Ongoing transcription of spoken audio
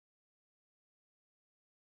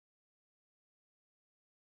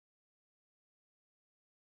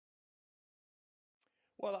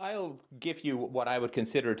Well, I'll give you what I would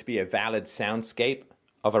consider to be a valid soundscape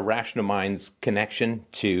of a rational mind's connection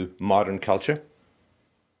to modern culture.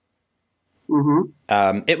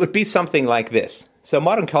 It would be something like this. So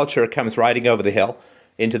modern culture comes riding over the hill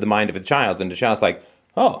into the mind of a child, and the child's like,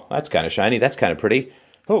 oh, that's kind of shiny, that's kind of pretty.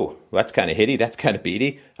 Oh, that's kind of hitty, that's kind of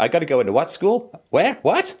beady. I got to go into what school? Where?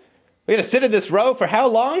 What? We're going to sit in this row for how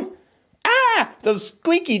long? Ah, those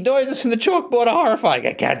squeaky noises from the chalkboard are horrifying.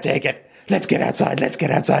 I can't take it. Let's get outside, let's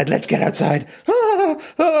get outside, let's get outside. Ah,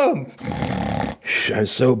 ah. I'm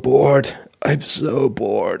so bored. I'm so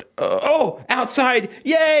bored. Oh, outside.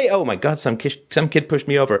 Yay. Oh, my God, some kid pushed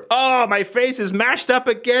me over. Oh, my face is mashed up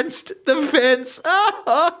against the fence.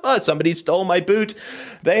 Somebody stole my boot.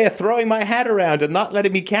 They are throwing my hat around and not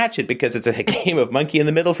letting me catch it because it's a game of monkey in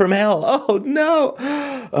the middle from hell. Oh, no.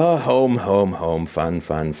 Oh, home, home, home. Fun,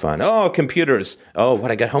 fun, fun. Oh, computers. Oh,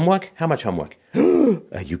 what, I got homework? How much homework?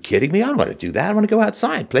 Are you kidding me? I don't want to do that. I want to go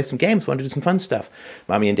outside, play some games, want to do some fun stuff.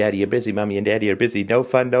 Mommy and Daddy are busy. Mommy and Daddy are busy. No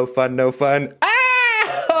fun, no fun, no fun.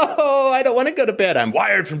 Oh, I don't want to go to bed. I'm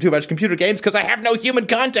wired from too much computer games because I have no human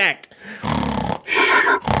contact.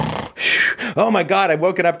 Oh, my God, I've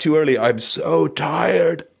woken up too early. I'm so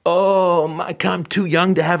tired. Oh, I'm too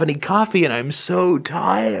young to have any coffee, and I'm so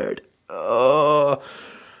tired. Oh,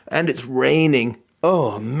 and it's raining.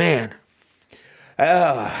 Oh, man. Here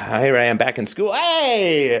I am back in school.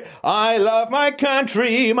 Hey, I love my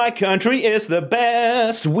country. My country is the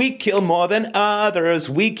best. We kill more than others.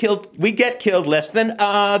 We get killed less than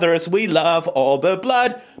others. We love all the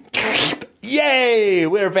blood. Yay,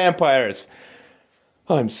 we're vampires.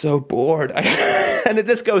 Oh, I'm so bored. And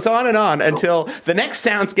this goes on and on until the next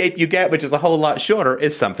soundscape you get, which is a whole lot shorter,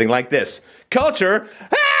 is something like this. Culture.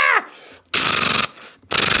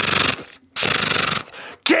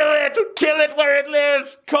 Kill it where it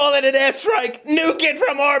lives. Call it an airstrike. Nuke it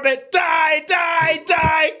from orbit. Die, die,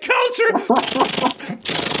 die. Culture.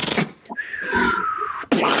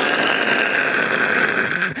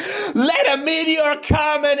 Let a meteor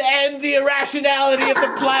come and end the irrationality of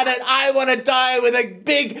the planet. I want to die with a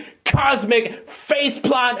big cosmic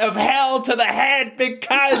faceplant of hell to the head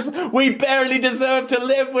because we barely deserve to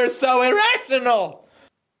live. We're so irrational.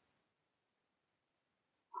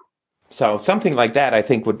 So something like that, I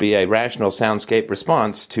think, would be a rational soundscape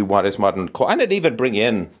response to what is modern. I didn't even bring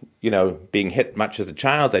in, being hit much as a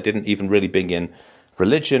child. I didn't even really bring in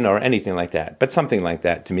religion or anything like that. But something like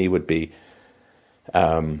that, to me, would be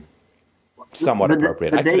somewhat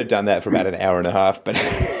appropriate. I could have done that for about an hour and a half, but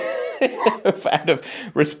out of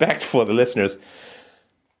respect for the listeners.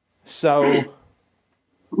 So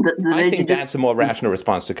I think that's a more rational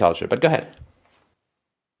response to culture. But go ahead.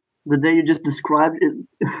 The day you just described it,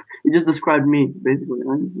 you just described me basically.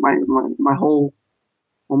 My whole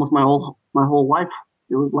life,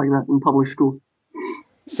 it was like that in public schools.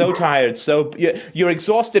 So tired, so you're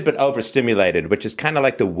exhausted but overstimulated, which is kind of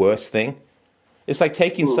like the worst thing. It's like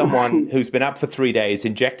taking someone who's been up for 3 days,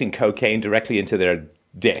 injecting cocaine directly into their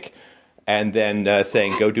dick, and then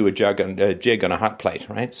saying, "Go do a jig on a hot plate."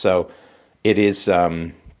 Right? So it is.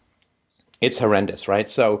 It's horrendous, right?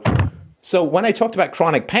 So when I talked about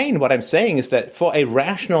chronic pain, what I'm saying is that for a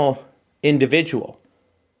rational individual,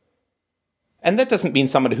 and that doesn't mean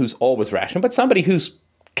somebody who's always rational, but somebody who's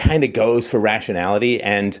kind of goes for rationality,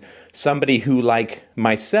 and somebody who, like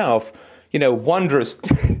myself, wanders,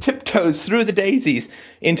 tiptoes through the daisies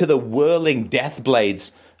into the whirling death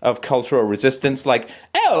blades of cultural resistance, like,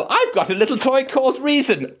 oh, I've got a little toy called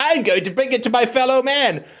reason. I'm going to bring it to my fellow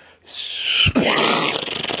man.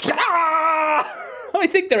 I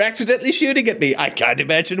think they're accidentally shooting at me. I can't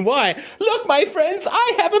imagine why. Look, my friends,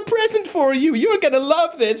 I have a present for you. You're going to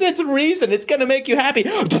love this. It's reason. It's going to make you happy.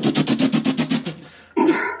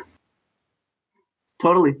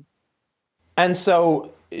 Totally. And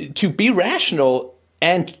so to be rational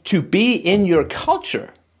and to be in your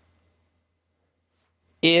culture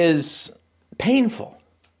is painful.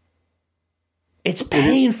 It's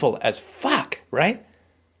painful as fuck, right?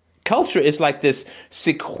 Culture is like this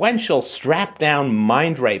sequential strap-down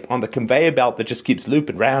mind rape on the conveyor belt that just keeps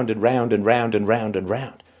looping round and round and round and round and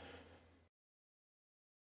round.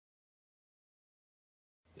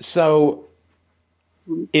 So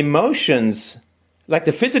emotions, like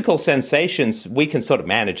the physical sensations, we can sort of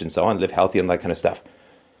manage and so on, live healthy and that kind of stuff.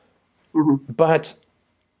 But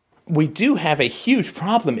we do have a huge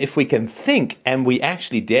problem if we can think and we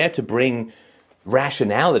actually dare to bring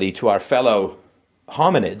rationality to our fellow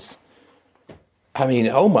hominids. I mean,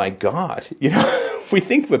 oh my God, we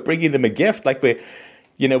think we're bringing them a gift, like we're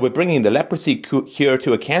bringing the leprosy cure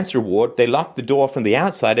to a cancer ward. They lock the door from the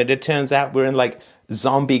outside, and it turns out we're in like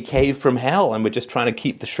zombie cave from hell, and we're just trying to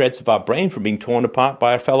keep the shreds of our brain from being torn apart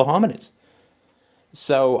by our fellow hominids.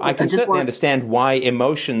 So I can certainly understand why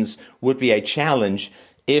emotions would be a challenge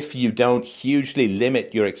if you don't hugely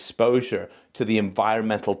limit your exposure to the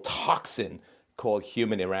environmental toxin called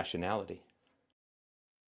human irrationality.